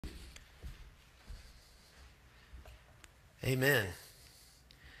Amen.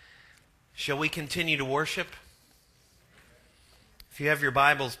 Shall we continue to worship? If you have your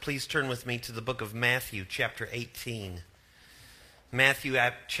Bibles, please turn with me to the book of Matthew, chapter 18. Matthew,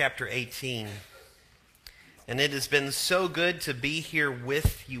 chapter 18. And it has been so good to be here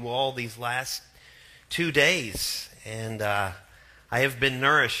with you all these last 2 days. And I have been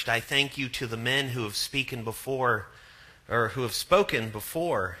nourished. I thank you to the men who have spoken before,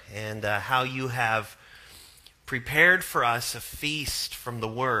 and how you have prepared for us a feast from the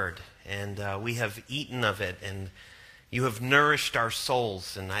Word, and we have eaten of it, and you have nourished our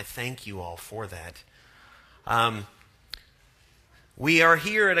souls, and I thank you all for that. We are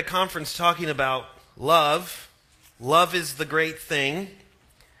here at a conference talking about love. Love is the great thing.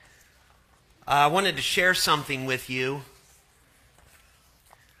 I wanted to share something with you.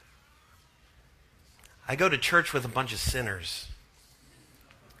 I go to church with a bunch of sinners,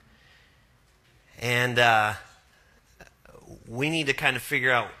 and we need to kind of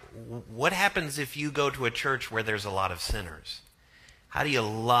figure out what happens if you go to a church where there's a lot of sinners. How do you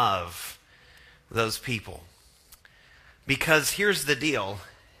love those people? Because here's the deal.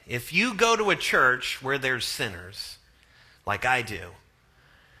 If you go to a church where there's sinners, like I do,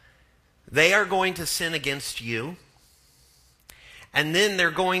 they are going to sin against you, and then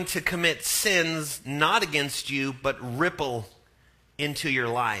they're going to commit sins not against you, but ripple into your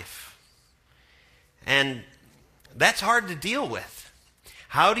life. And that's hard to deal with.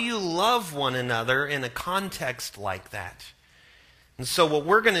 How do you love one another in a context like that? And so what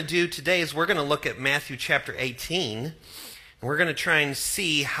we're going to do today is we're going to look at Matthew chapter 18. And we're going to try and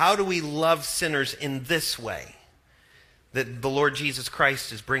see how do we love sinners in this way that the Lord Jesus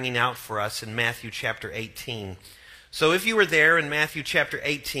Christ is bringing out for us in Matthew chapter 18. So if you were there in Matthew chapter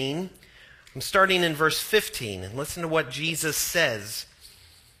 18, I'm starting in verse 15. And listen to what Jesus says.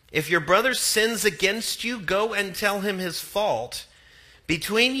 If your brother sins against you, go and tell him his fault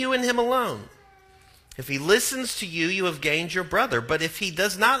between you and him alone. If he listens to you, you have gained your brother. But if he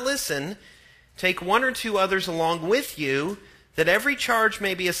does not listen, take 1 or 2 others along with you, that every charge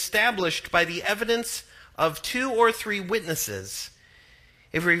may be established by the evidence of 2 or 3 witnesses.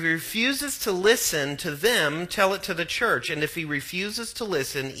 If he refuses to listen to them, tell it to the church. And if he refuses to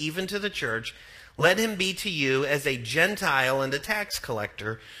listen even to the church, let him be to you as a Gentile and a tax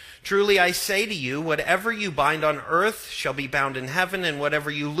collector. Truly I say to you, whatever you bind on earth shall be bound in heaven, and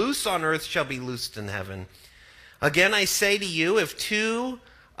whatever you loose on earth shall be loosed in heaven. Again I say to you, if 2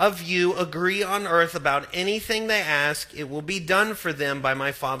 of you agree on earth about anything they ask, it will be done for them by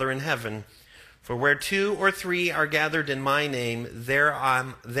my Father in heaven. For where 2 or 3 are gathered in my name, there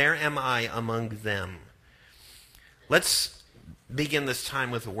am I among them. Let's begin this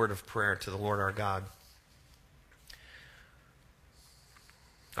time with a word of prayer to the Lord our God.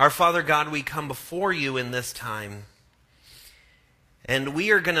 Our Father God, we come before you in this time, and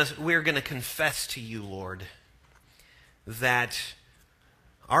we are going to confess to you, Lord, that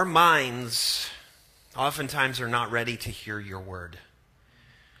our minds oftentimes are not ready to hear your word.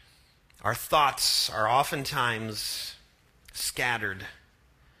 Our thoughts are oftentimes scattered.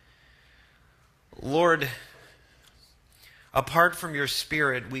 Lord, apart from your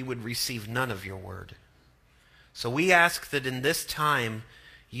Spirit, we would receive none of your word. So we ask that in this time,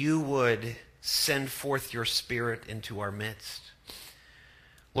 you would send forth your Spirit into our midst.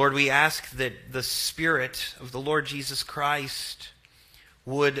 Lord, we ask that the Spirit of the Lord Jesus Christ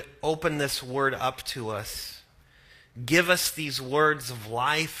would open this word up to us. Give us these words of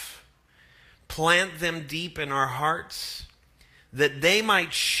life. Plant them deep in our hearts, that they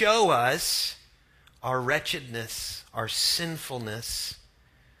might show us our wretchedness, our sinfulness,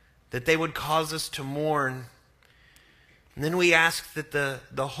 that they would cause us to mourn. And then we ask that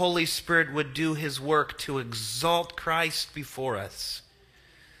the Holy Spirit would do his work to exalt Christ before us,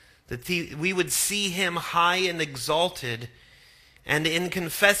 that we would see him high and exalted, and in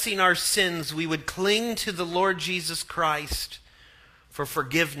confessing our sins, we would cling to the Lord Jesus Christ for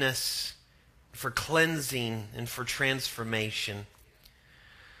forgiveness, for cleansing, and for transformation.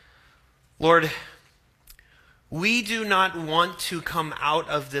 Lord, we do not want to come out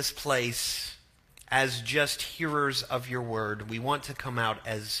of this place as just hearers of your word. We want to come out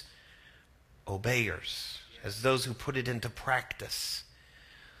as obeyers, as those who put it into practice.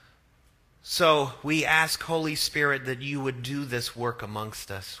 So we ask, Holy Spirit, that you would do this work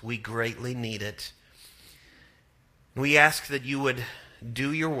amongst us. We greatly need it. We ask that you would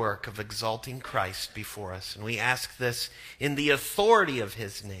do your work of exalting Christ before us. And we ask this in the authority of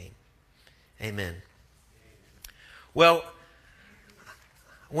his name. Amen. Well,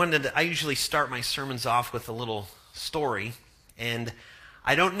 I usually start my sermons off with a little story. And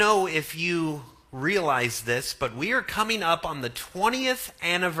I don't know if you realize this, but we are coming up on the 20th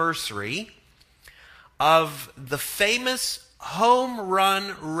anniversary of the famous home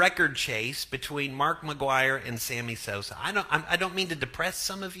run record chase between Mark McGwire and Sammy Sosa. I don't mean to depress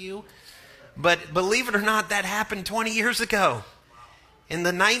some of you, but believe it or not, that happened 20 years ago in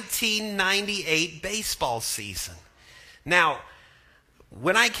the 1998 baseball season. Now,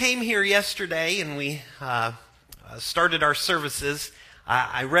 when I came here yesterday and we started our services,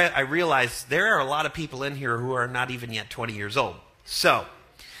 I realized there are a lot of people in here who are not even yet 20 years old. So,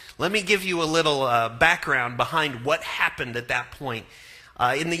 let me give you a little background behind what happened at that point.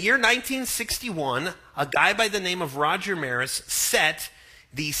 In the year 1961, a guy by the name of Roger Maris set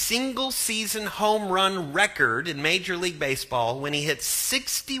the single-season home run record in Major League Baseball when he hit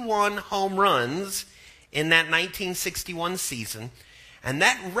 61 home runs in that 1961 season. And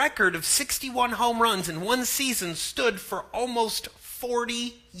that record of 61 home runs in one season stood for almost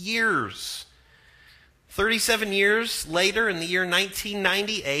 40 years. 37 years later, in the year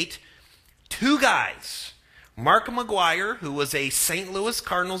 1998, two guys, Mark McGwire, who was a St. Louis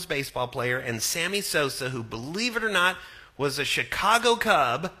Cardinals baseball player, and Sammy Sosa, who, believe it or not, was a Chicago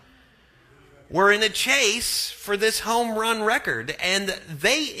Cub, were in a chase for this home run record. And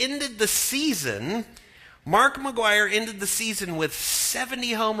they ended the season, Mark McGwire ended the season with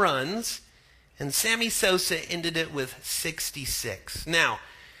 70 home runs, and Sammy Sosa ended it with 66. Now,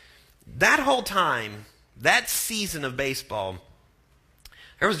 that whole time, that season of baseball,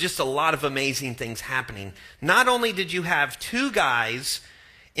 there was just a lot of amazing things happening. Not only did you have two guys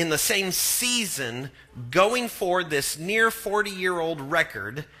in the same season going for this near 40-year-old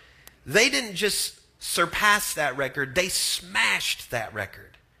record, they didn't just surpass that record, they smashed that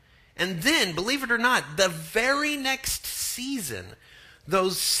record. And then, believe it or not, the very next season,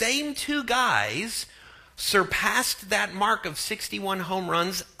 those same two guys surpassed that mark of 61 home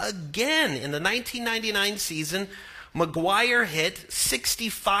runs again. In the 1999 season, McGwire hit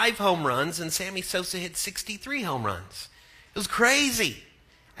 65 home runs and Sammy Sosa hit 63 home runs. It was crazy.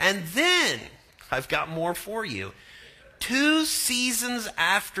 And then, I've got more for you. 2 seasons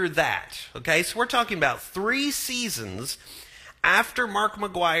after that, okay, so we're talking about 3 seasons after Mark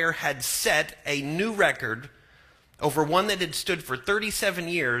McGwire had set a new record over one that had stood for 37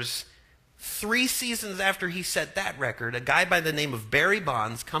 years, 3 seasons after he set that record, a guy by the name of Barry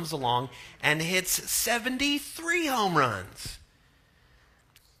Bonds comes along and hits 73 home runs.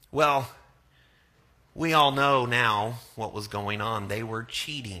 Well, we all know now what was going on. They were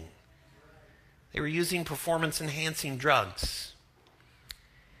cheating. They were using performance-enhancing drugs.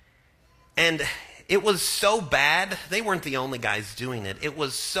 And it was so bad, they weren't the only guys doing it. It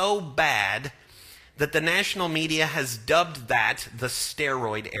was so bad that the national media has dubbed that the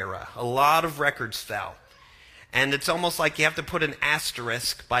steroid era. A lot of records fell. And it's almost like you have to put an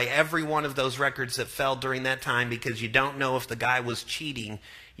asterisk by every one of those records that fell during that time because you don't know if the guy was cheating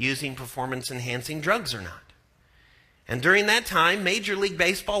using performance-enhancing drugs or not. And during that time, Major League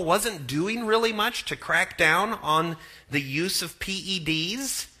Baseball wasn't doing really much to crack down on the use of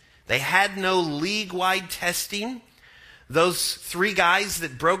PEDs. They had no league-wide testing. Those 3 guys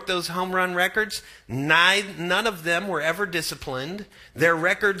that broke those home run records, none of them were ever disciplined. Their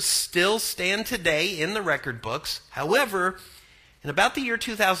records still stand today in the record books. However, in about the year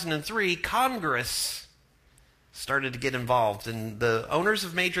 2003, Congress started to get involved, and the owners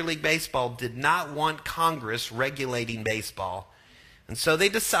of Major League Baseball did not want Congress regulating baseball. And so they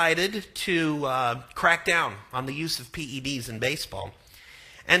decided to crack down on the use of PEDs in baseball.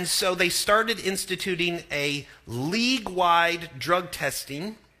 And so they started instituting a league-wide drug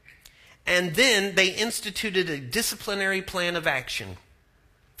testing, and then they instituted a disciplinary plan of action.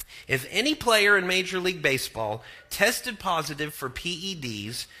 If any player in Major League Baseball tested positive for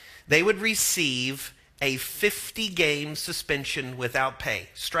PEDs, they would receive a 50-game suspension without pay.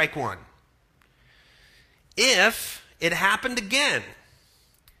 Strike 1. If it happened again,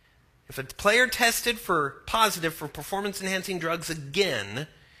 if a player tested positive for performance-enhancing drugs again,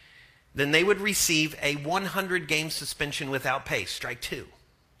 then they would receive a 100-game suspension without pay. Strike 2.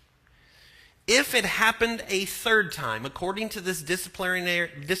 If it happened a third time, according to this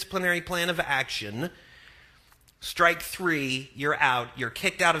disciplinary plan of action, strike 3, you're out. You're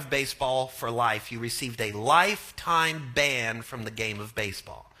kicked out of baseball for life. You received a lifetime ban from the game of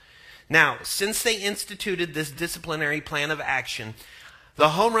baseball. Now, since they instituted this disciplinary plan of action, the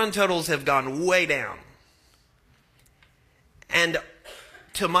home run totals have gone way down. And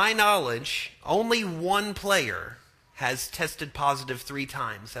to my knowledge, only one player has tested positive 3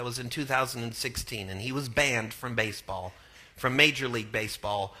 times. That was in 2016, and he was banned from baseball, from Major League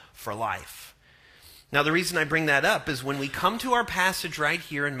Baseball, for life. Now, the reason I bring that up is when we come to our passage right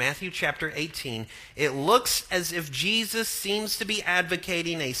here in Matthew chapter 18, it looks as if Jesus seems to be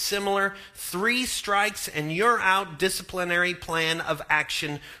advocating a similar 3 strikes and you're out disciplinary plan of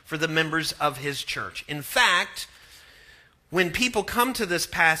action for the members of his church. In fact, when people come to this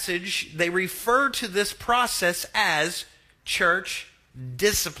passage, they refer to this process as church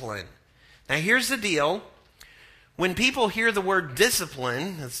discipline. Now, here's the deal. When people hear the word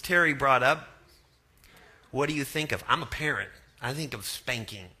discipline, as Terry brought up, what do you think of? I'm a parent. I think of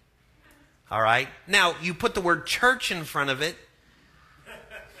spanking. All right? Now, you put the word church in front of it.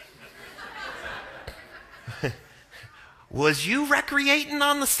 Was you recreating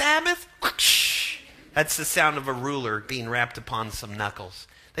on the Sabbath? That's the sound of a ruler being wrapped upon some knuckles.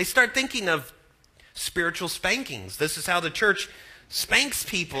 They start thinking of spiritual spankings. This is how the church spanks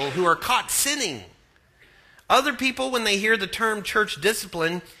people who are caught sinning. Other people, when they hear the term church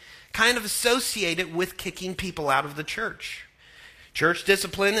discipline, kind of associate it with kicking people out of the church. Church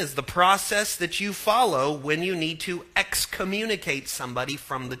discipline is the process that you follow when you need to excommunicate somebody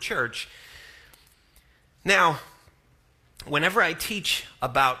from the church. Now, whenever I teach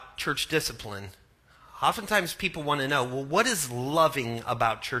about church discipline, oftentimes people want to know, well, what is loving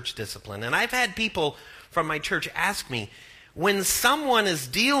about church discipline? And I've had people from my church ask me, when someone is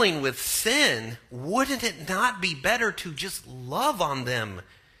dealing with sin, wouldn't it not be better to just love on them?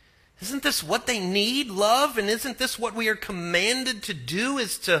 Isn't this what they need, love? And isn't this what we are commanded to do,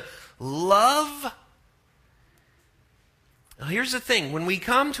 is to love? Now, here's the thing. When we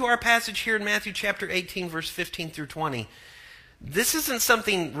come to our passage here in Matthew chapter 18, verse 15 through 20, this isn't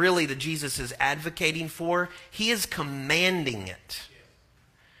something really that Jesus is advocating for. He is commanding it.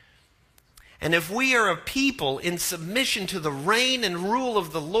 And if we are a people in submission to the reign and rule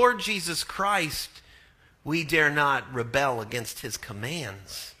of the Lord Jesus Christ, we dare not rebel against his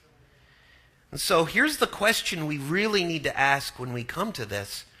commands. And so here's the question we really need to ask when we come to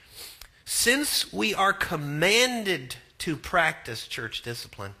this. Since we are commanded to practice church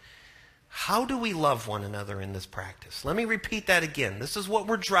discipline, how do we love one another in this practice? Let me repeat that again. This is what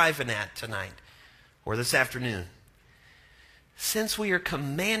we're driving at tonight or this afternoon. Since we are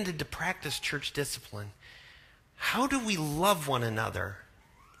commanded to practice church discipline, how do we love one another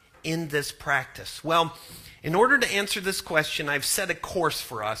in this practice? Well, in order to answer this question, I've set a course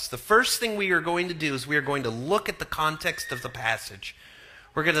for us. The first thing we are going to do is we are going to look at the context of the passage.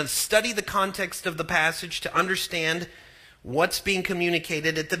 We're going to study the context of the passage to understand what's being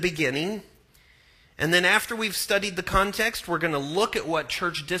communicated at the beginning. And then after we've studied the context, we're going to look at what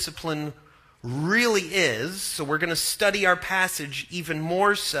church discipline really is. So we're going to study our passage even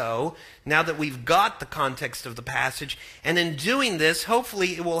more so now that we've got the context of the passage. And in doing this,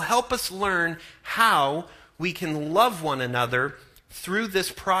 hopefully it will help us learn how we can love one another through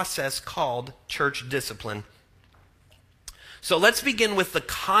this process called church discipline. So let's begin with the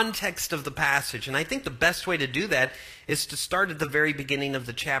context of the passage. And I think the best way to do that is to start at the very beginning of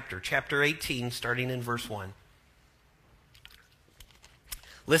the chapter. Chapter 18, starting in verse 1.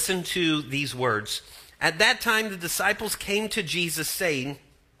 Listen to these words. At that time the disciples came to Jesus saying,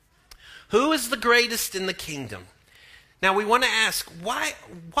 "Who is the greatest in the kingdom?" Now we want to ask, why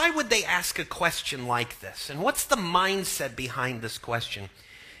would they ask a question like this? And what's the mindset behind this question?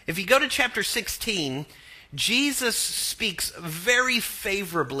 If you go to chapter 16, Jesus speaks very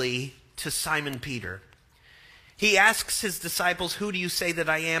favorably to Simon Peter. He asks his disciples, "Who do you say that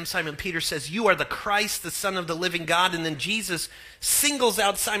I am?" Simon Peter says, "You are the Christ, the Son of the living God." And then Jesus singles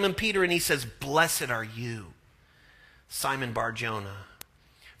out Simon Peter and he says, "Blessed are you, Simon Bar-Jonah.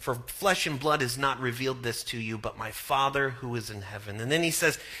 For flesh and blood has not revealed this to you, but my Father who is in heaven." And then he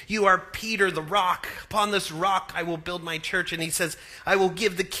says, "You are Peter the rock. Upon this rock I will build my church." And he says, "I will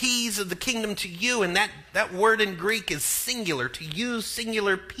give the keys of the kingdom to you." And that word in Greek is singular. To you,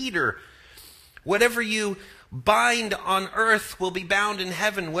 singular, Peter. Whatever you bind on earth will be bound in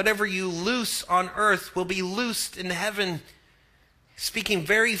heaven. Whatever you loose on earth will be loosed in heaven. Speaking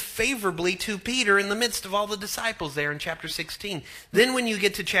very favorably to Peter in the midst of all the disciples there in chapter 16. Then when you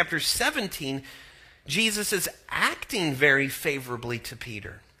get to chapter 17, Jesus is acting very favorably to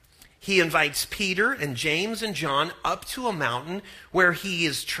Peter. He invites Peter and James and John up to a mountain where he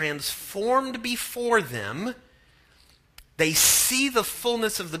is transformed before them. They see the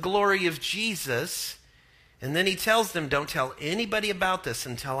fullness of the glory of Jesus. And then he tells them, "Don't tell anybody about this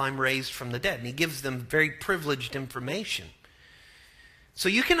until I'm raised from the dead." And he gives them very privileged information. So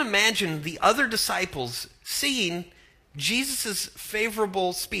you can imagine the other disciples seeing Jesus'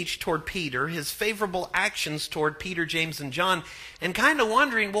 favorable speech toward Peter, his favorable actions toward Peter, James, and John, and kind of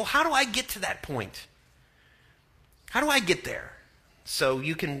wondering, well, how do I get to that point? How do I get there? So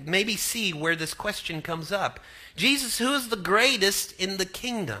you can maybe see where this question comes up. Jesus, who is the greatest in the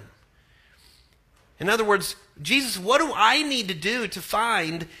kingdom? In other words, Jesus, what do I need to do to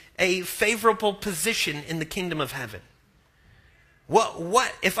find a favorable position in the kingdom of heaven?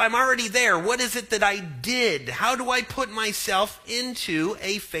 What if I'm already there, what is it that I did? How do I put myself into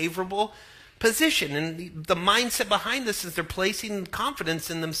a favorable position? And the mindset behind this is they're placing confidence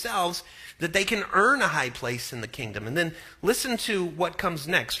in themselves that they can earn a high place in the kingdom. And then listen to what comes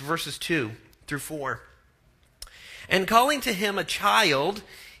next, verses 2 through 4. And calling to him a child,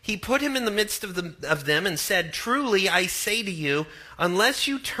 he put him in the midst of them and said, truly I say to you, unless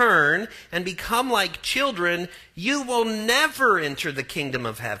you turn and become like children, you will never enter the kingdom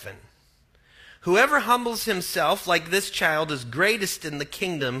of heaven. Whoever humbles himself like this child is greatest in the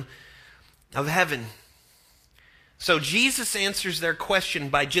kingdom of heaven. So Jesus answers their question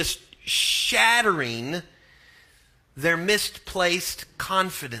by just shattering their misplaced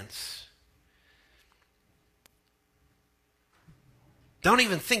confidence. Don't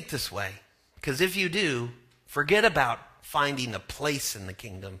even think this way, because if you do, forget about finding a place in the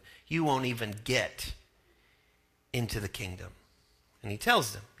kingdom. You won't even get into the kingdom. And he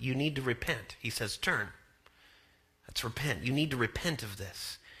tells them, you need to repent. He says, turn. Let's repent. You need to repent of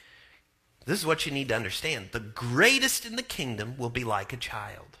this. This is what you need to understand. The greatest in the kingdom will be like a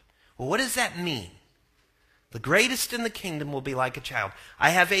child. Well, what does that mean? The greatest in the kingdom will be like a child. I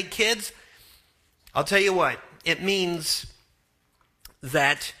have 8 kids. I'll tell you what. It means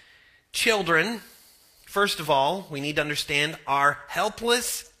that children, first of all, we need to understand, are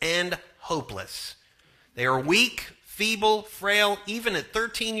helpless and hopeless. They are weak, feeble, frail. Even at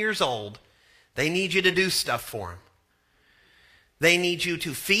 13 years old, they need you to do stuff for them. They need you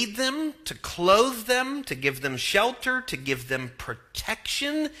to feed them, to clothe them, to give them shelter, to give them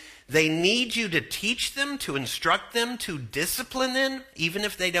protection. They need you to teach them, to instruct them, to discipline them, even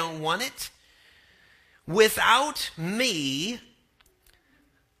if they don't want it. Without me,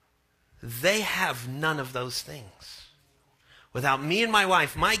 they have none of those things. Without me and my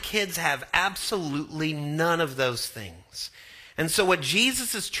wife, my kids have absolutely none of those things. And so what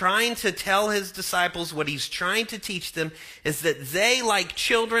Jesus is trying to tell his disciples, what he's trying to teach them, is that they, like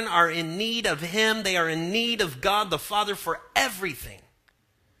children, are in need of him. They are in need of God the Father for everything.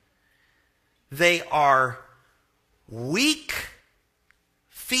 They are weak,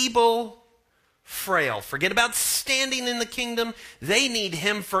 feeble, frail. Forget about standing in the kingdom. They need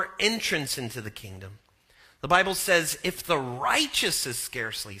him for entrance into the kingdom. The Bible says, if the righteous is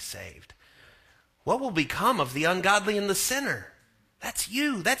scarcely saved, what will become of the ungodly and the sinner? That's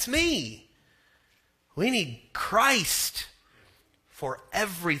you. That's me. We need Christ for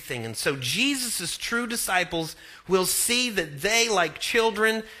everything. And so Jesus' true disciples will see that they, like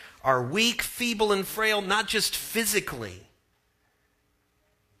children, are weak, feeble, and frail, not just physically,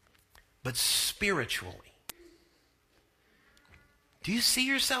 but spiritually. Do you see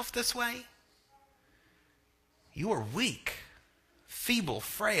yourself this way? You are weak, feeble,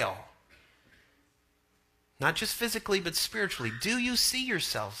 frail. Not just physically, but spiritually. Do you see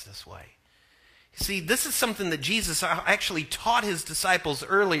yourselves this way? You see, this is something that Jesus actually taught his disciples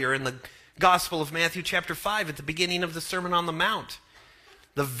earlier in the Gospel of Matthew chapter 5 at the beginning of the Sermon on the Mount.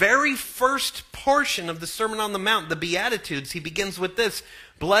 The very first portion of the Sermon on the Mount, the Beatitudes, he begins with this: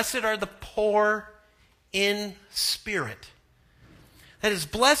 blessed are the poor in spirit. That is,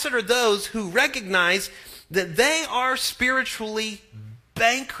 blessed are those who recognize that they are spiritually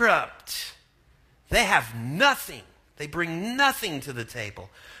bankrupt. They have nothing. They bring nothing to the table.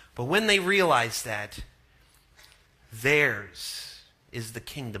 But when they realize that, theirs is the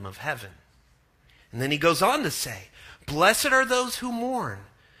kingdom of heaven. And then he goes on to say, blessed are those who mourn.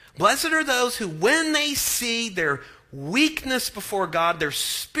 Blessed are those who, when they see their weakness before God, their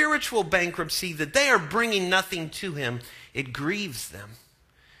spiritual bankruptcy, that they are bringing nothing to him, it grieves them.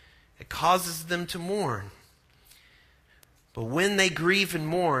 It causes them to mourn. But when they grieve and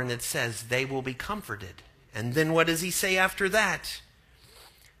mourn, it says they will be comforted. And then what does he say after that?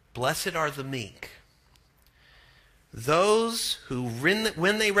 Blessed are the meek. Those who,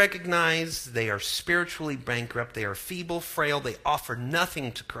 when they recognize they are spiritually bankrupt, they are feeble, frail, they offer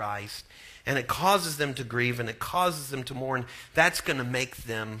nothing to Christ, and it causes them to grieve and it causes them to mourn, that's going to make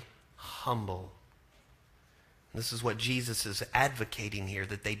them humble. This is what Jesus is advocating here,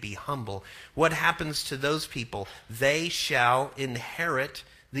 that they be humble. What happens to those people? They shall inherit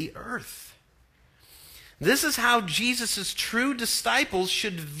the earth. This is how Jesus' true disciples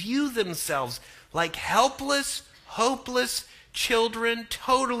should view themselves, like helpless, hopeless children,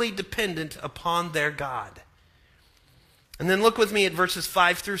 totally dependent upon their God. And then look with me at verses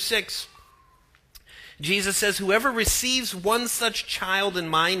 5 through 6. Jesus says, whoever receives one such child in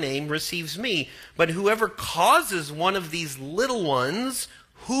my name receives me. But whoever causes one of these little ones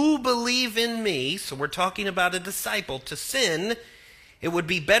who believe in me, so we're talking about a disciple, to sin, it would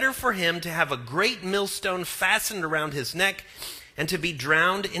be better for him to have a great millstone fastened around his neck and to be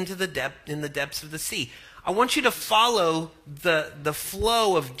drowned in the depths of the sea. I want you to follow the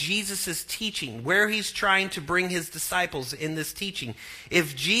flow of Jesus' teaching, where he's trying to bring his disciples in this teaching.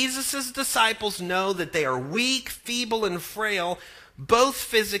 If Jesus' disciples know that they are weak, feeble, and frail, both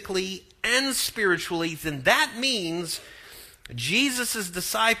physically and spiritually, then that means Jesus'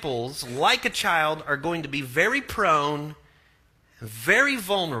 disciples, like a child, are going to be very prone, very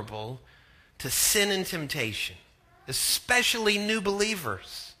vulnerable to sin and temptation, especially new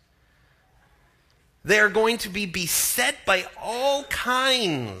believers. They are going to be beset by all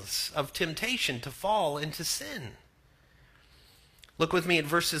kinds of temptation to fall into sin. Look with me at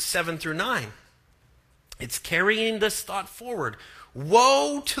verses 7 through 9. It's carrying this thought forward.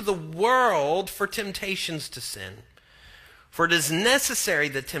 Woe to the world for temptations to sin. For it is necessary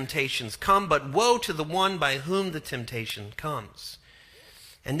that temptations come, but woe to the one by whom the temptation comes.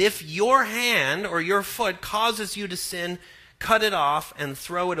 And if your hand or your foot causes you to sin, cut it off and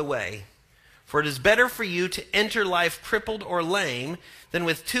throw it away. For it is better for you to enter life crippled or lame than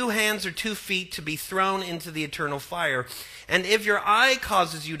with 2 hands or 2 feet to be thrown into the eternal fire. And if your eye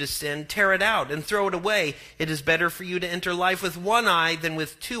causes you to sin, tear it out and throw it away. It is better for you to enter life with 1 eye than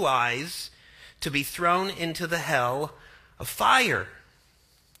with 2 eyes to be thrown into the hell of fire.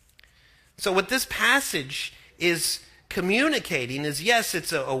 So what this passage is communicating is, yes,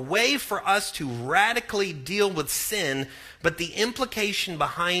 it's a way for us to radically deal with sin, but the implication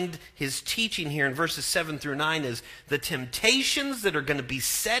behind his teaching here in verses 7 through 9 is the temptations that are going to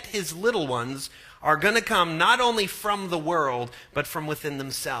beset his little ones are going to come not only from the world, but from within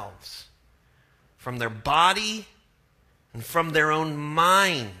themselves, from their body and from their own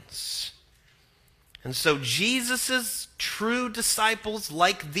minds. And so Jesus' true disciples,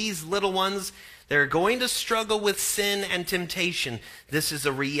 like these little ones, they're going to struggle with sin and temptation. This is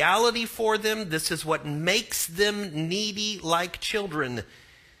a reality for them. This is what makes them needy like children.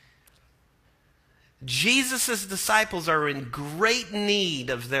 Jesus' disciples are in great need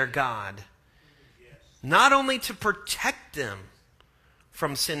of their God. Not only to protect them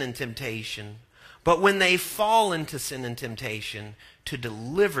from sin and temptation, but when they fall into sin and temptation, to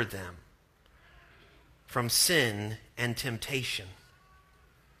deliver them from sin and temptation.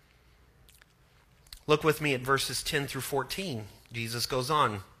 Look with me at verses 10 through 14. Jesus goes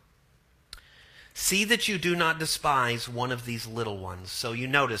on. See that you do not despise one of these little ones. So you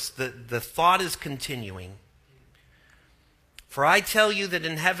notice the thought is continuing. For I tell you that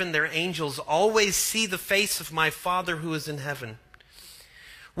in heaven their angels always see the face of my Father who is in heaven.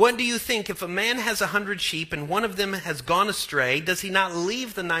 What do you think? If a man has 100 sheep and one of them has gone astray, does he not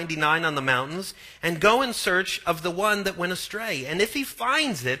leave the 99 on the mountains and go in search of the one that went astray? And if he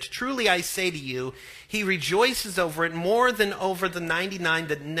finds it, truly I say to you, he rejoices over it more than over the 99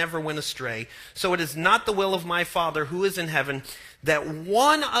 that never went astray. So it is not the will of my Father who is in heaven that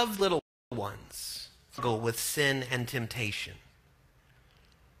one of little ones go with sin and temptation.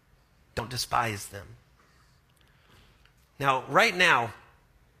 Don't despise them. Now, right now,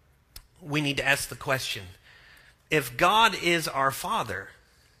 we need to ask the question, if God is our Father,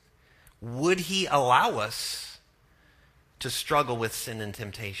 would he allow us to struggle with sin and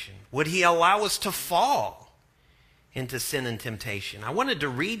temptation? Would he allow us to fall into sin and temptation? I wanted to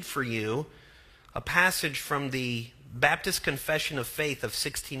read for you a passage from the Baptist Confession of Faith of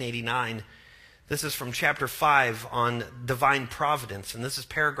 1689. This is from chapter 5 on divine providence, and this is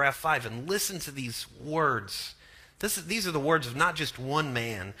paragraph 5. And listen to these words. These are the words of not just one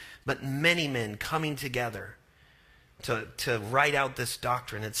man, but many men coming together to write out this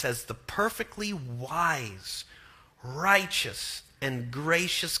doctrine. It says, the perfectly wise, righteous, and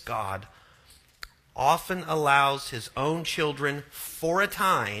gracious God often allows his own children for a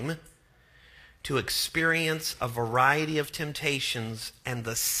time to experience a variety of temptations and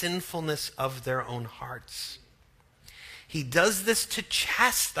the sinfulness of their own hearts. He does this to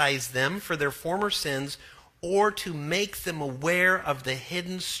chastise them for their former sins, or to make them aware of the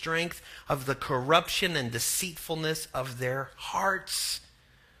hidden strength of the corruption and deceitfulness of their hearts,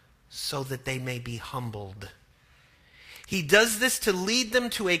 so that they may be humbled. He does this to lead them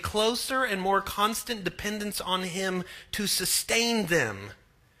to a closer and more constant dependence on him to sustain them,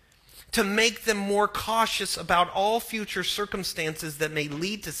 to make them more cautious about all future circumstances that may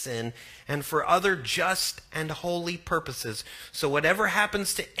lead to sin, and for other just and holy purposes. So whatever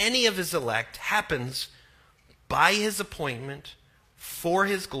happens to any of his elect happens by his appointment, for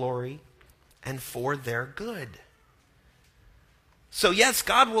his glory, and for their good. So yes,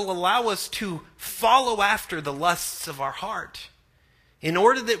 God will allow us to follow after the lusts of our heart in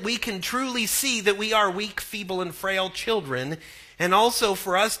order that we can truly see that we are weak, feeble, and frail children, and also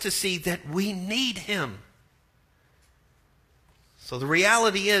for us to see that we need Him. So the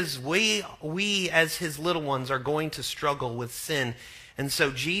reality is we as His little ones are going to struggle with sin. And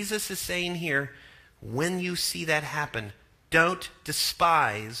so Jesus is saying here, when you see that happen, don't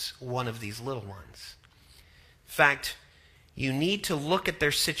despise one of these little ones. In fact, you need to look at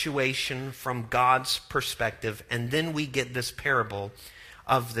their situation from God's perspective, and then we get this parable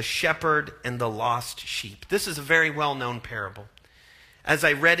of the shepherd and the lost sheep. This is a very well-known parable. As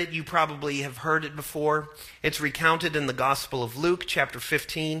I read it, you probably have heard it before. It's recounted in the Gospel of Luke, chapter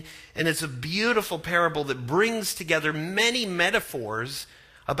 15, and it's a beautiful parable that brings together many metaphors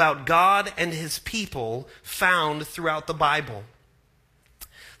about God and His people found throughout the Bible.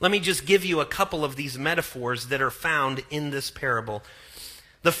 Let me just give you a couple of these metaphors that are found in this parable.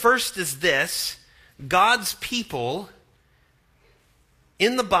 The first is this: God's people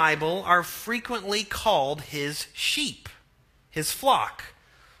in the Bible are frequently called His sheep, His flock.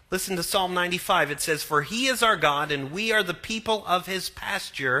 Listen to Psalm 95. It says, "For He is our God, and we are the people of His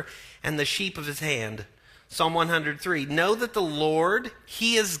pasture and the sheep of His hand." Psalm 103, "Know that the Lord,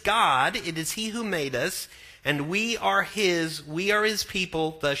 He is God. It is He who made us, and we are His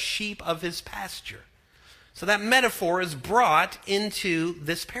people, the sheep of His pasture." So that metaphor is brought into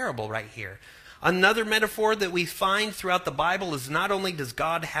this parable right here. Another metaphor that we find throughout the Bible is not only does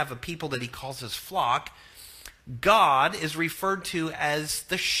God have a people that He calls His flock, God is referred to as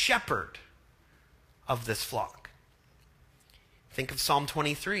the shepherd of this flock. Think of Psalm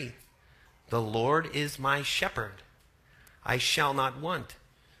 23. "The Lord is my shepherd. I shall not want."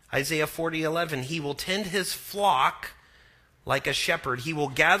 Isaiah 40:11, "He will tend His flock like a shepherd. He will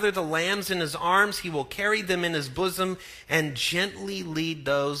gather the lambs in His arms. He will carry them in His bosom and gently lead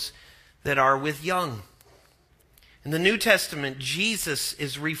those that are with young." In the New Testament, Jesus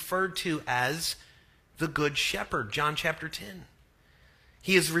is referred to as the Good Shepherd, John chapter 10.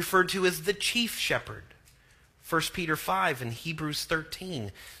 He is referred to as the chief shepherd, 1 Peter 5 and Hebrews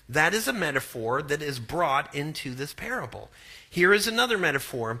 13. That is a metaphor that is brought into this parable. Here is another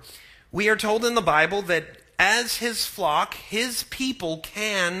metaphor. We are told in the Bible that as His flock, His people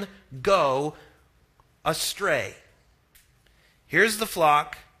can go astray. Here's the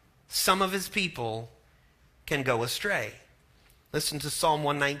flock. Some of His people can go astray. Listen to Psalm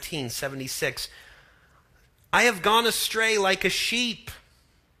 119:76. "I have gone astray like a sheep.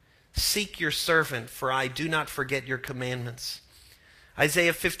 Seek your servant, for I do not forget your commandments."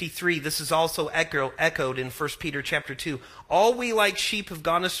 Isaiah 53, this is also echoed in 1 Peter chapter 2. "All we like sheep have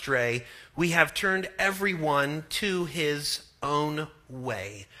gone astray. We have turned everyone to his own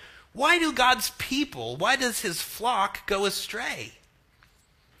way." Why do God's people, why does His flock go astray?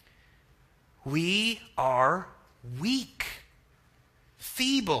 We are weak,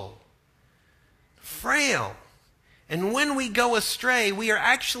 feeble, frail. And when we go astray, we are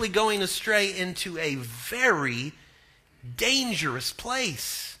actually going astray into a very dangerous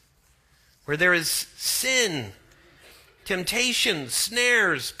place where there is sin, temptation,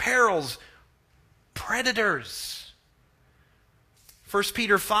 snares, perils, predators. 1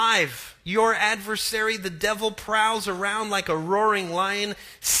 Peter 5, "Your adversary, the devil, prowls around like a roaring lion,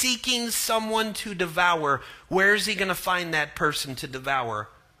 seeking someone to devour." Where is he going to find that person to devour?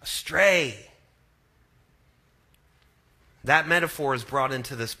 Astray. That metaphor is brought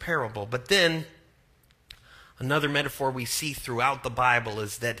into this parable. But then, another metaphor we see throughout the Bible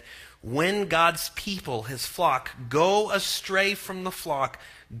is that when God's people, His flock, go astray from the flock,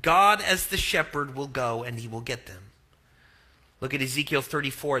 God as the shepherd will go and He will get them. Look at Ezekiel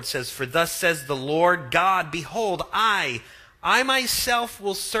 34. It says, "For thus says the Lord God, behold, I myself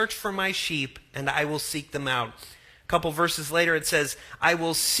will search for my sheep, and I will seek them out." A couple verses later it says, "I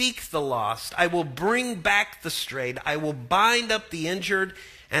will seek the lost. I will bring back the strayed. I will bind up the injured,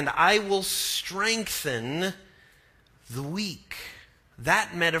 and I will strengthen the weak."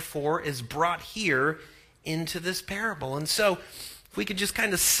 That metaphor is brought here into this parable. And so, if we could just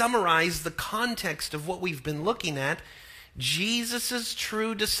kind of summarize the context of what we've been looking at, Jesus'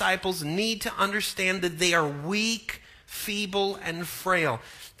 true disciples need to understand that they are weak, feeble, and frail.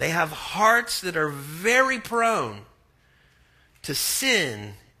 They have hearts that are very prone to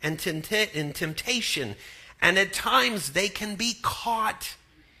sin and temptation. And at times they can be caught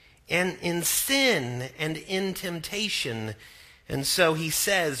in sin and in temptation. And so He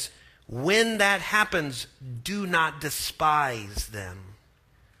says, when that happens, do not despise them.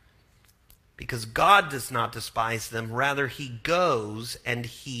 Because God does not despise them. Rather, He goes and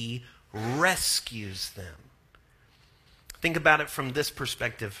He rescues them. Think about it from this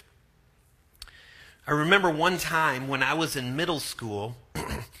perspective. I remember one time when I was in middle school,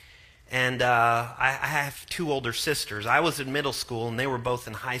 and I have two older sisters. I was in middle school, and they were both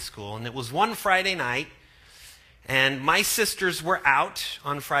in high school. And it was one Friday night, and my sisters were out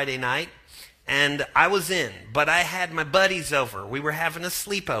on Friday night, and I was in. But I had my buddies over. We were having a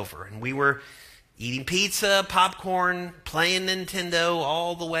sleepover, and we were eating pizza, popcorn, playing Nintendo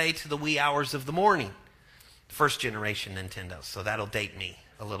all the way to the wee hours of the morning. First generation Nintendo, so that'll date me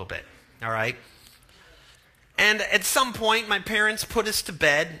a little bit, all right? And at some point, my parents put us to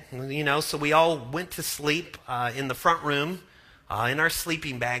bed, so we all went to sleep in the front room, in our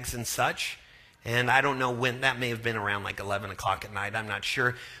sleeping bags and such. And I don't know when, that may have been around like 11 o'clock at night, I'm not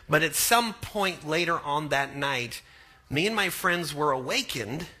sure. But at some point later on that night, me and my friends were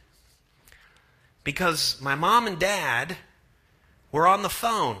awakened because my mom and dad were on the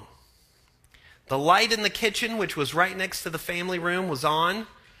phone. The light in the kitchen, which was right next to the family room, was on.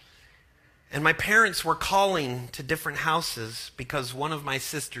 And my parents were calling to different houses because one of my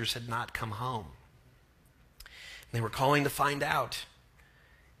sisters had not come home. And they were calling to find out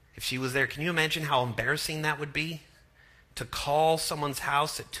if she was there. Can you imagine how embarrassing that would be? To call someone's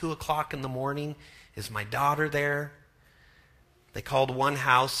house at 2 o'clock in the morning, is my daughter there? They called one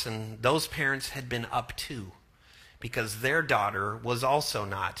house, and those parents had been up too because their daughter was also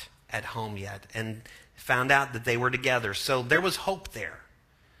not at home yet and found out that they were together. So there was hope there.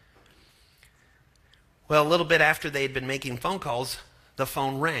 Well, a little bit after they had been making phone calls, the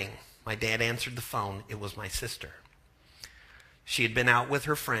phone rang. My dad answered the phone. It was my sister. She had been out with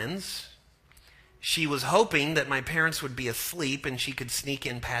her friends. She was hoping that my parents would be asleep and she could sneak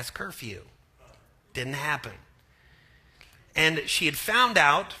in past curfew. Didn't happen. And she had found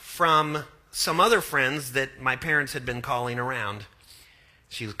out from some other friends that my parents had been calling around.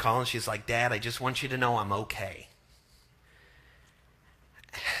 She was calling. She's like, "Dad, I just want you to know I'm okay."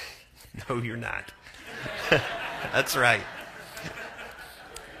 No, you're not. That's right.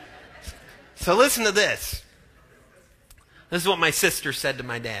 So listen to this. This is what my sister said to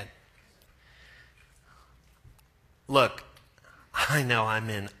my dad. "Look, I know I'm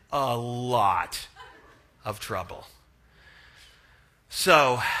in a lot of trouble.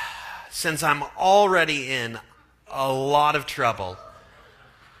 So, since I'm already in a lot of trouble,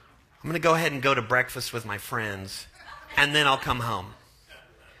 I'm going to go ahead and go to breakfast with my friends, and then I'll come home."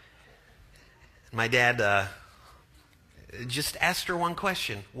 My dad just asked her one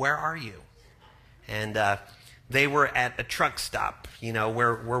question: "Where are you?" And they were at a truck stop.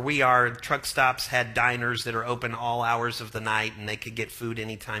 Where we are, truck stops had diners that are open all hours of the night, and they could get food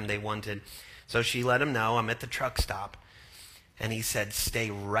anytime they wanted. So she let him know, "I'm at the truck stop." And he said, "Stay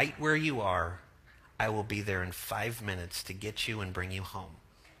right where you are. I will be there in 5 minutes to get you and bring you home."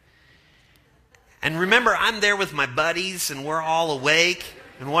 And remember, I'm there with my buddies, and we're all awake.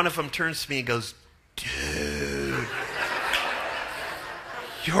 And one of them turns to me and goes, "Dude,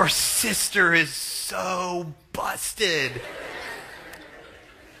 your sister is so busted."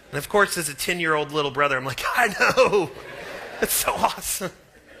 And of course, as a 10-year-old little brother, I'm like, "I know. That's so awesome."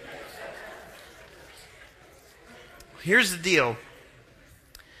 Here's the deal.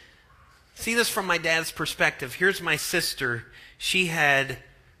 See this from my dad's perspective. Here's my sister. She had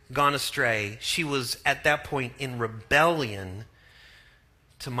gone astray. She was at that point in rebellion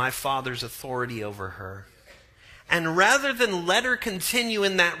to my father's authority over her. And rather than let her continue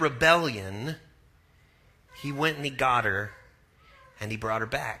in that rebellion, he went and he got her and he brought her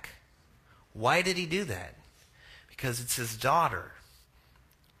back. Why did he do that? Because it's his daughter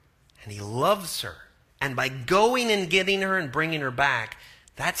and he loves her. And by going and getting her and bringing her back,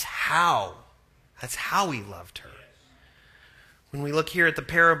 that's how he loved her. When we look here at the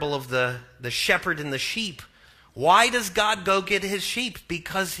parable of the shepherd and the sheep, why does God go get his sheep?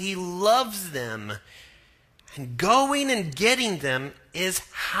 Because he loves them. And going and getting them is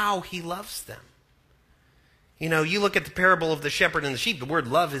how he loves them. You look at the parable of the shepherd and the sheep, the word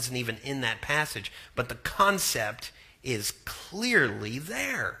love isn't even in that passage, but the concept is clearly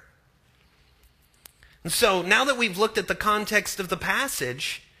there. And so now that we've looked at the context of the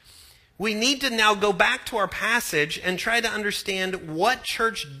passage, we need to now go back to our passage and try to understand what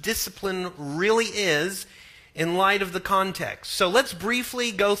church discipline really is in light of the context. So let's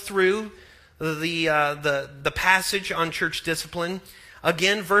briefly go through the passage on church discipline.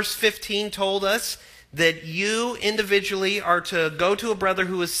 Again, verse 15 told us that you individually are to go to a brother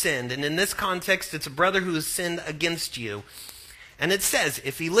who has sinned. And in this context, it's a brother who has sinned against you. And it says,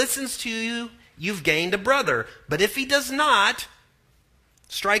 if he listens to you, you've gained a brother. But if he does not,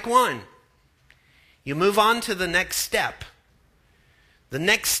 strike one. You move on to the next step. The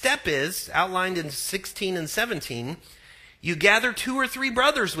next step is, outlined in 16 and 17, you gather 2 or 3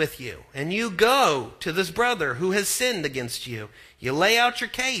 brothers with you, and you go to this brother who has sinned against you. You lay out your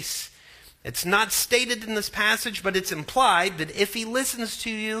case. It's not stated in this passage, but it's implied that if he listens to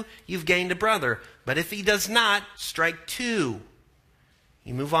you, you've gained a brother. But if he does not, strike 2.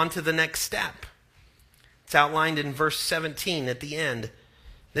 You move on to the next step. It's outlined in verse 17 at the end.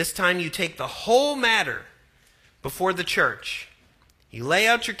 This time you take the whole matter before the church. You lay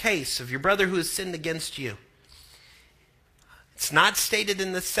out your case of your brother who has sinned against you. It's not stated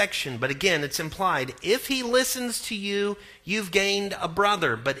in this section, but again, it's implied. If he listens to you, you've gained a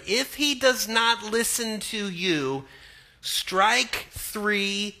brother. But if he does not listen to you, strike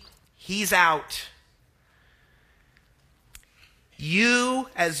 3, he's out. You,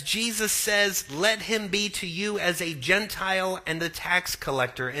 as Jesus says, let him be to you as a Gentile and a tax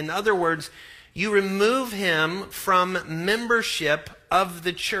collector. In other words, you remove him from membership of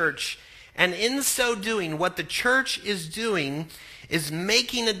the church. And in so doing, what the church is doing is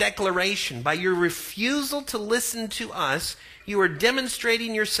making a declaration. By your refusal to listen to us, you are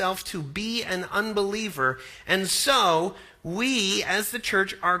demonstrating yourself to be an unbeliever. And so, we, as the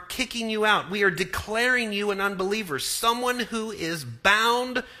church, are kicking you out. We are declaring you an unbeliever, someone who is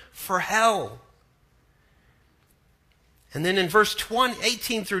bound for hell. And then in verse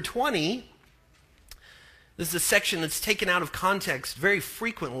 18 through 20, this is a section that's taken out of context very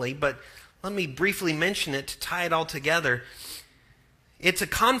frequently, but let me briefly mention it to tie it all together. It's a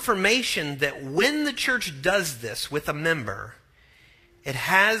confirmation that when the church does this with a member, it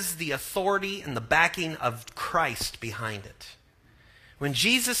has the authority and the backing of Christ behind it. When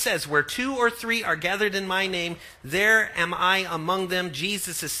Jesus says, where 2 or 3 are gathered in my name, there am I among them.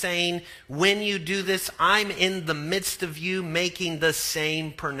 Jesus is saying, when you do this, I'm in the midst of you making the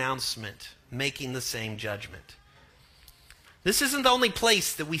same pronouncement, making the same judgment. This isn't the only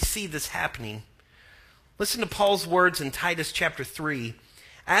place that we see this happening. Listen to Paul's words in Titus chapter 3.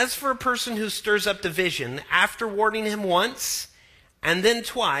 As for a person who stirs up division, after warning him once and then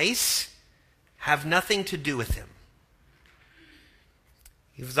twice, have nothing to do with him.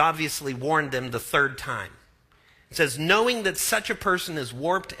 He's obviously warned them the 3rd time. It says, knowing that such a person is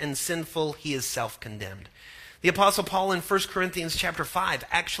warped and sinful, he is self-condemned. The Apostle Paul in 1 Corinthians chapter 5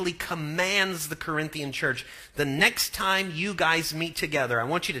 actually commands the Corinthian church, the next time you guys meet together, I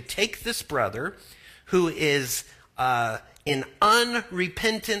want you to take this brother who is in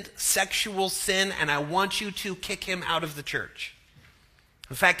unrepentant sexual sin, and I want you to kick him out of the church.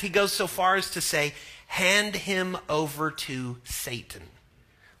 In fact, he goes so far as to say, hand him over to Satan.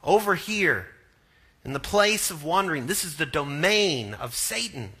 Over here, in the place of wandering, this is the domain of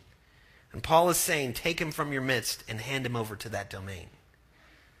Satan. And Paul is saying, take him from your midst and hand him over to that domain.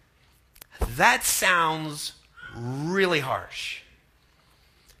 That sounds really harsh.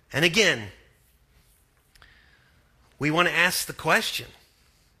 And again, we want to ask the question,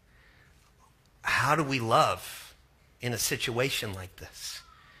 how do we love in a situation like this?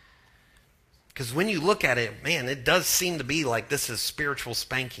 Because when you look at it, man, it does seem to be like this is spiritual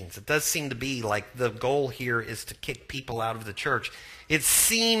spankings. It does seem to be like the goal here is to kick people out of the church. It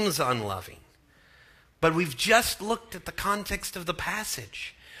seems unloving. But we've just looked at the context of the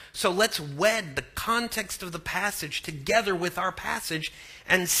passage. So let's wed the context of the passage together with our passage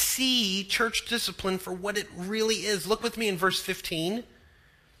and see church discipline for what it really is. Look with me in verse 15.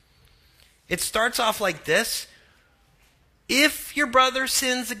 It starts off like this. If your brother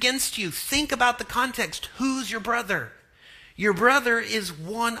sins against you, think about the context. Who's your brother? Your brother is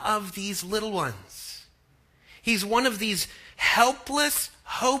one of these little ones. He's one of these helpless,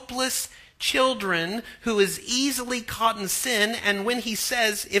 hopeless children who is easily caught in sin. And when he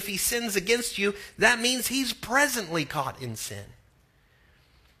says, if he sins against you, that means he's presently caught in sin.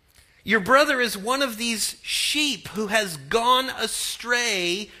 Your brother is one of these sheep who has gone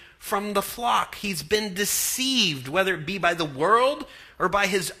astray from the flock. He's been deceived, whether it be by the world or by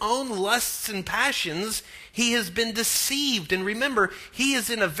his own lusts and passions. He has been deceived. And remember, he is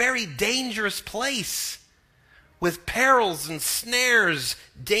in a very dangerous place with perils and snares,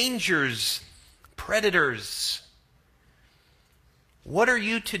 dangers, predators. What are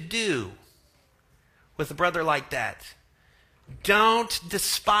you to do with a brother like that? Don't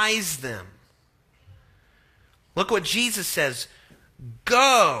despise them. Look what Jesus says.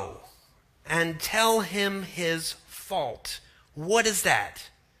 Go and tell him his fault. What is that?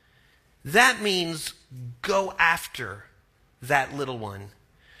 That means go after that little one.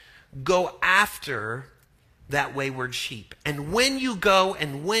 Go after that wayward sheep. And when you go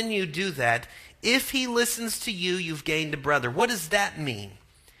and when you do that, if he listens to you, you've gained a brother. What does that mean?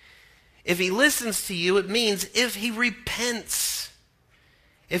 If he listens to you, it means if he repents.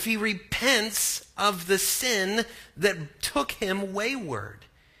 if he repents of the sin that took him wayward.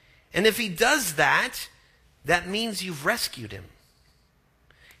 And if he does that, that means you've rescued him.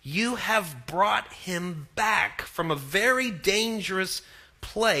 You have brought him back from a very dangerous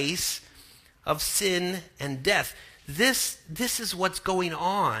place of sin and death. This is what's going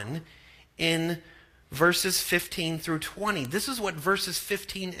on in verses 15 through 20. This is what verses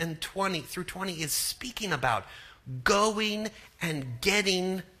 15 and 20 through 20 is speaking about. Going and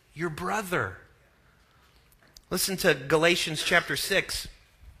getting your brother. Listen to Galatians chapter 6.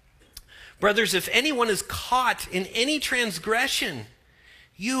 Brothers, if anyone is caught in any transgression,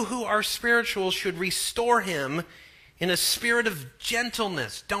 you who are spiritual should restore him in a spirit of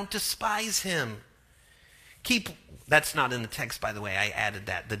gentleness. Don't despise him. That's not in the text, by the way. I added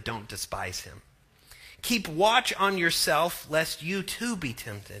that, the don't despise him. Keep watch on yourself, lest you too be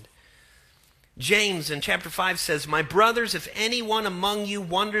tempted. James in chapter 5 says, my brothers, if anyone among you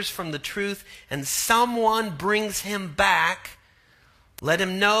wanders from the truth and someone brings him back, let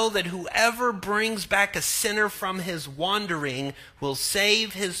him know that whoever brings back a sinner from his wandering will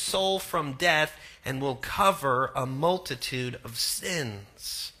save his soul from death and will cover a multitude of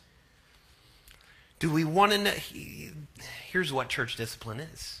sins. Do we want to know? Here's what church discipline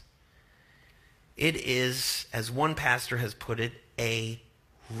is. It is, as one pastor has put it, a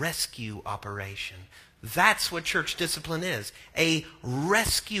rescue operation. That's what church discipline is. A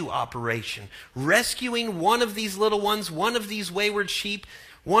rescue operation. Rescuing one of these little ones, one of these wayward sheep,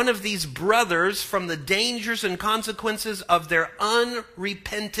 one of these brothers from the dangers and consequences of their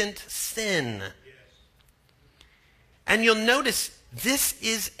unrepentant sin. And you'll notice this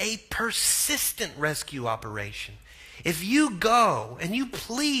is a persistent rescue operation. If you go and you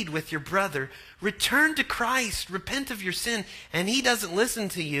plead with your brother, return to Christ, repent of your sin, and he doesn't listen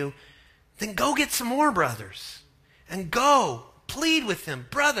to you, then go get some more brothers. And go, plead with him.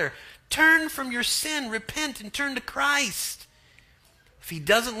 Brother, turn from your sin, repent, and turn to Christ. If he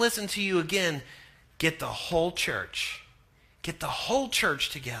doesn't listen to you again, get the whole church. Get the whole church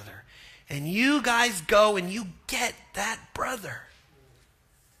together. And you guys go and you get that brother.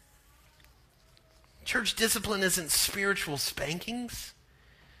 Church discipline isn't spiritual spankings.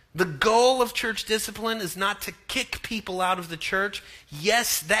 The goal of church discipline is not to kick people out of the church.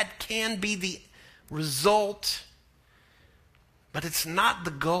 Yes, that can be the result, but it's not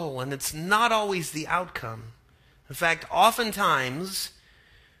the goal, and it's not always the outcome. In fact, oftentimes,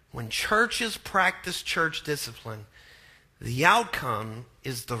 when churches practice church discipline, the outcome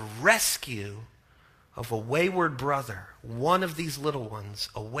is the rescue of a wayward brother, one of these little ones,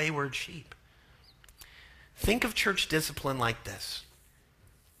 a wayward sheep. Think of church discipline like this.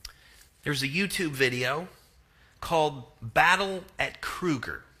 There's a YouTube video called Battle at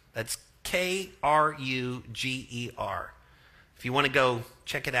Kruger. That's Kruger. If you want to go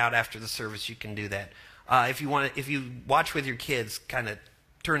check it out after the service, you can do that. If you watch with your kids, kind of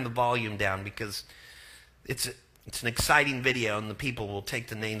turn the volume down because it's an exciting video and the people will take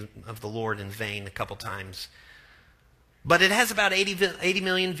the name of the Lord in vain a couple times. But it has about 80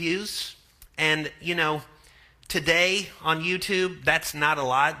 million views. And, today on YouTube, that's not a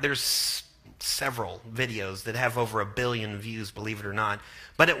lot. There's several videos that have over 1 billion views, believe it or not.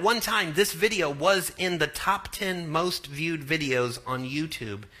 But at one time, this video was in the top 10 most viewed videos on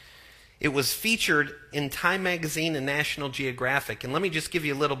YouTube. It was featured in Time Magazine and National Geographic. And let me just give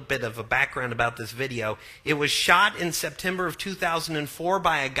you a little bit of a background about this video. It was shot in September of 2004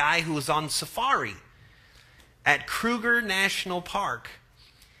 by a guy who was on safari at Kruger National Park.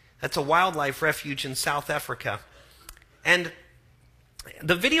 That's a wildlife refuge in South Africa. And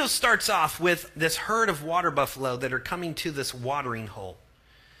the video starts off with this herd of water buffalo that are coming to this watering hole.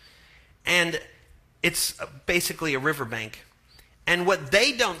 And it's basically a riverbank. And what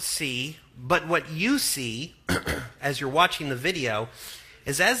they don't see, but what you see as you're watching the video,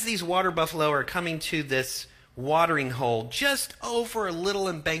 is as these water buffalo are coming to this watering hole, just over a little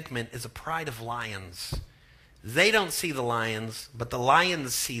embankment is a pride of lions. They don't see the lions, but the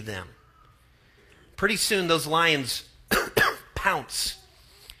lions see them. Pretty soon those lions pounce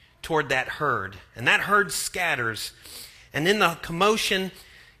toward that herd, and that herd scatters. And in the commotion,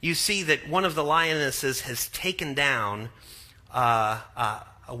 you see that one of the lionesses has taken down a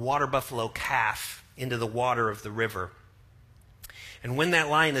water buffalo calf into the water of the river. And when that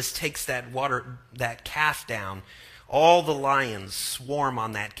lioness takes that calf down, all the lions swarm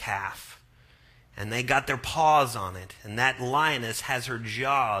on that calf. And they got their paws on it. And that lioness has her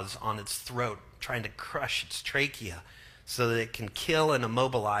jaws on its throat, trying to crush its trachea so that it can kill and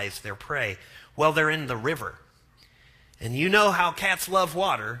immobilize their prey. Well, they're in the river. And you know how cats love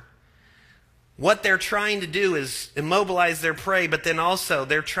water. What they're trying to do is immobilize their prey, but then also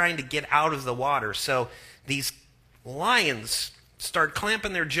they're trying to get out of the water. So these lions start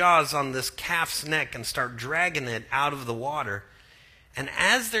clamping their jaws on this calf's neck and start dragging it out of the water. And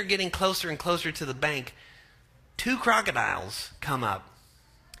as they're getting closer and closer to the bank, two crocodiles come up.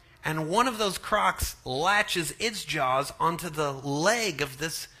 And one of those crocs latches its jaws onto the leg of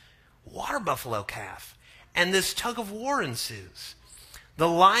this water buffalo calf. And this tug of war ensues. The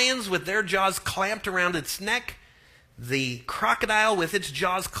lions with their jaws clamped around its neck, the crocodile with its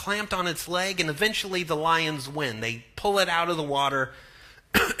jaws clamped on its leg, and eventually the lions win. They pull it out of the water,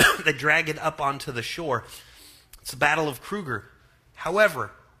 they drag it up onto the shore. It's the Battle of Kruger.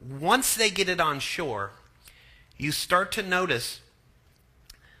 However, once they get it on shore, you start to notice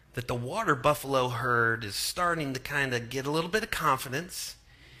that the water buffalo herd is starting to kind of get a little bit of confidence,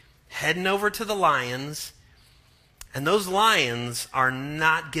 heading over to the lions. And those lions are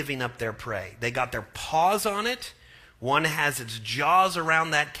not giving up their prey. They got their paws on it. One has its jaws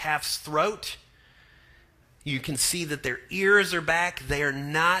around that calf's throat. You can see that their ears are back. They are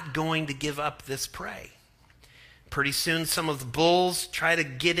not going to give up this prey. Pretty soon some of the bulls try to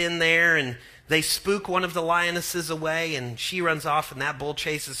get in there and they spook one of the lionesses away and she runs off and that bull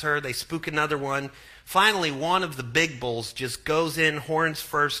chases her. They spook another one. Finally, one of the big bulls just goes in, horns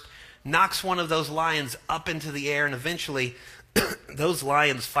first, knocks one of those lions up into the air, and eventually those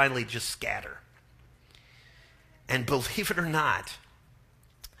lions finally just scatter. And believe it or not,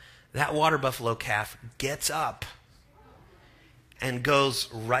 that water buffalo calf gets up and goes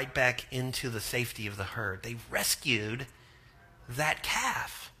right back into the safety of the herd. They rescued that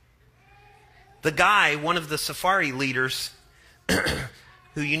calf. The guy, one of the safari leaders,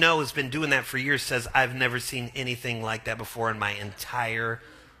 who you know has been doing that for years, says, "I've never seen anything like that before in my entire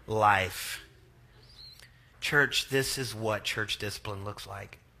life." Church, this is what church discipline looks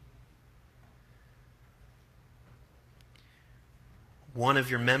like. One of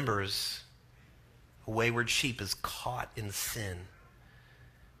your members, a wayward sheep, is caught in sin,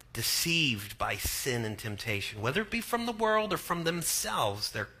 deceived by sin and temptation, whether it be from the world or from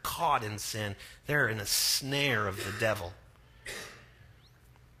themselves. They're caught in sin. They're in a snare of the devil.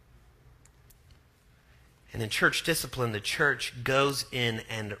 And in church discipline, the church goes in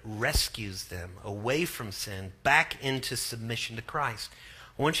and rescues them away from sin, back into submission to Christ.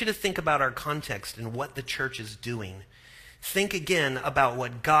 I want you to think about our context and what the church is doing. Think again about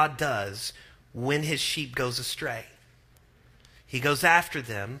what God does when his sheep goes astray. He goes after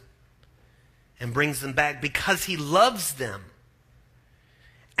them and brings them back because he loves them.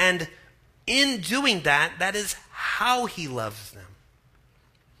 And in doing that, that is how he loves them.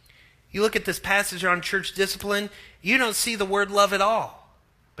 You look at this passage on church discipline, you don't see the word love at all,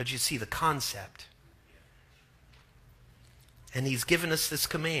 but you see the concept. And he's given us this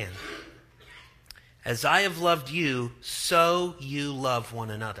command. As I have loved you, so you love one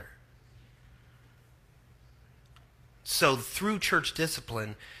another. So through church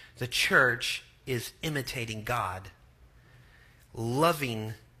discipline, the church is imitating God,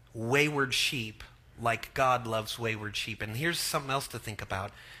 loving wayward sheep like God loves wayward sheep. And here's something else to think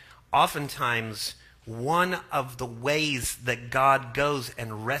about. Oftentimes, one of the ways that God goes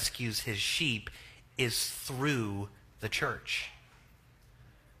and rescues his sheep is through the church.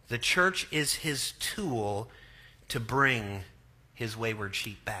 The church is his tool to bring his wayward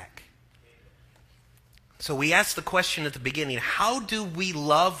sheep back. So we asked the question at the beginning, how do we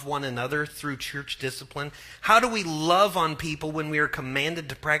love one another through church discipline? How do we love on people when we are commanded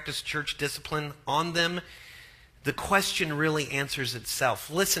to practice church discipline on them? The question really answers itself.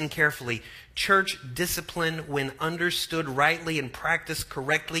 Listen carefully. Church discipline, when understood rightly and practiced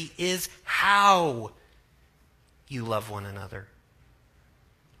correctly, is how you love one another.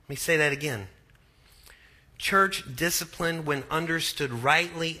 Let me say that again. Church discipline, when understood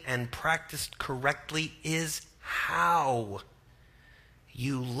rightly and practiced correctly, is how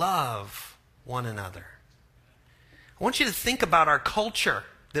you love one another. I want you to think about our culture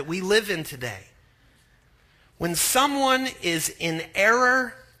that we live in today. When someone is in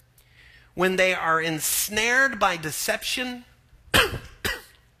error, when they are ensnared by deception,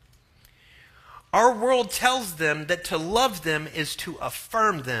 our world tells them that to love them is to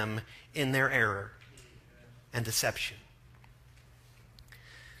affirm them in their error and deception.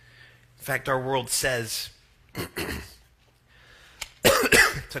 In fact, our world says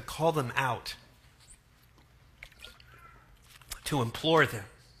to call them out, to implore them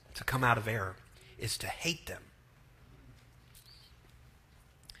to come out of error, is to hate them.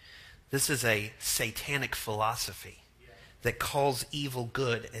 This is a satanic philosophy that calls evil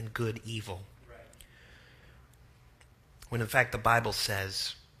good and good evil. When in fact the Bible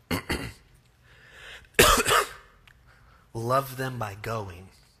says Love them by going.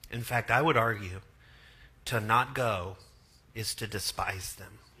 In fact, I would argue to not go is to despise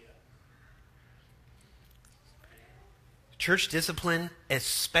them. Church discipline,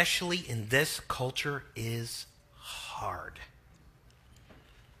 especially in this culture, is hard.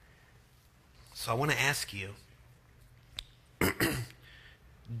 So I want to ask you,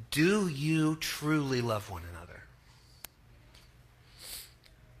 do you truly love one another?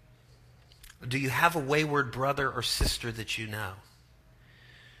 Do you have a wayward brother or sister that you know?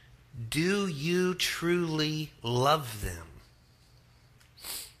 Do you truly love them?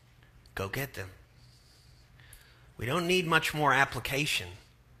 Go get them. We don't need much more application.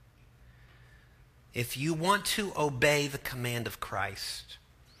 If you want to obey the command of Christ,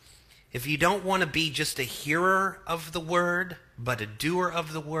 if you don't want to be just a hearer of the word, but a doer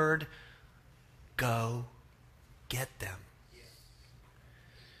of the word, go get them.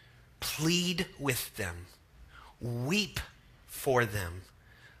 Plead with them. Weep for them.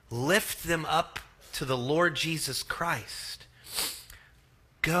 Lift them up to the Lord Jesus Christ.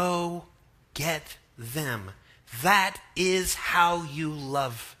 Go get them. That is how you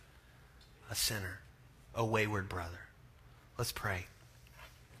love a sinner, a wayward brother. Let's pray.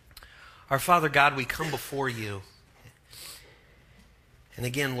 Our Father God, we come before you. And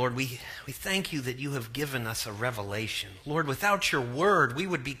again, Lord, we thank you that you have given us a revelation. Lord, without your word, we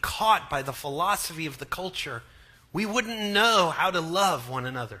would be caught by the philosophy of the culture. We wouldn't know how to love one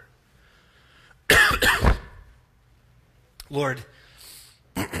another. Lord,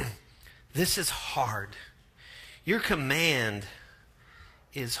 this is hard. Your command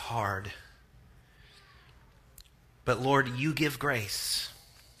is hard. But Lord, you give grace.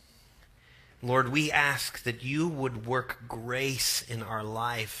 Lord, we ask that you would work grace in our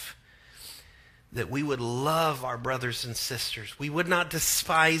life, that we would love our brothers and sisters. We would not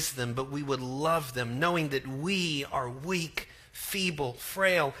despise them, but we would love them, knowing that we are weak, feeble,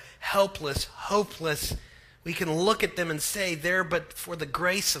 frail, helpless, hopeless. We can look at them and say, there but for the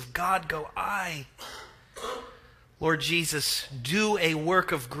grace of God go I. Lord Jesus, do a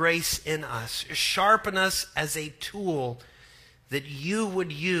work of grace in us. Sharpen us as a tool that you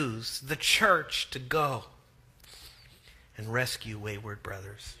would use the church to go and rescue wayward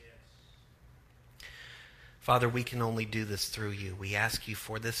brothers. Father, we can only do this through you. We ask you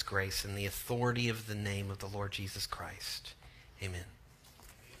for this grace in the authority of the name of the Lord Jesus Christ. Amen.